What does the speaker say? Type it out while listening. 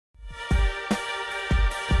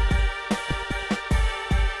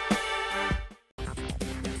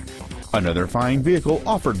Another fine vehicle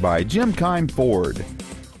offered by Keim Ford.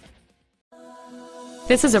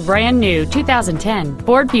 This is a brand new 2010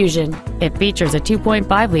 Ford Fusion. It features a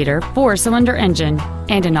 2.5-liter four-cylinder engine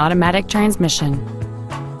and an automatic transmission.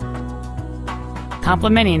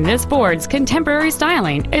 Complementing this Ford's contemporary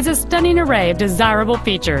styling is a stunning array of desirable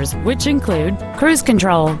features, which include cruise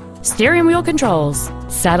control, steering wheel controls,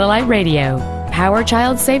 satellite radio, power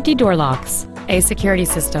child safety door locks, a security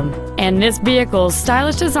system, and this vehicle's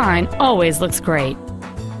stylish design always looks great.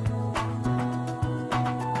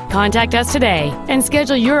 Contact us today and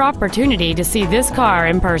schedule your opportunity to see this car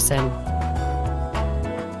in person.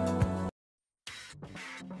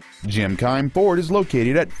 Keim Ford is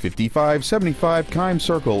located at 5575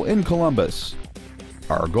 Keimcircle in Columbus.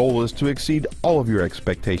 Our goal is to exceed all of your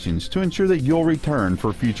expectations to ensure that you'll return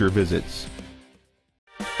for future visits.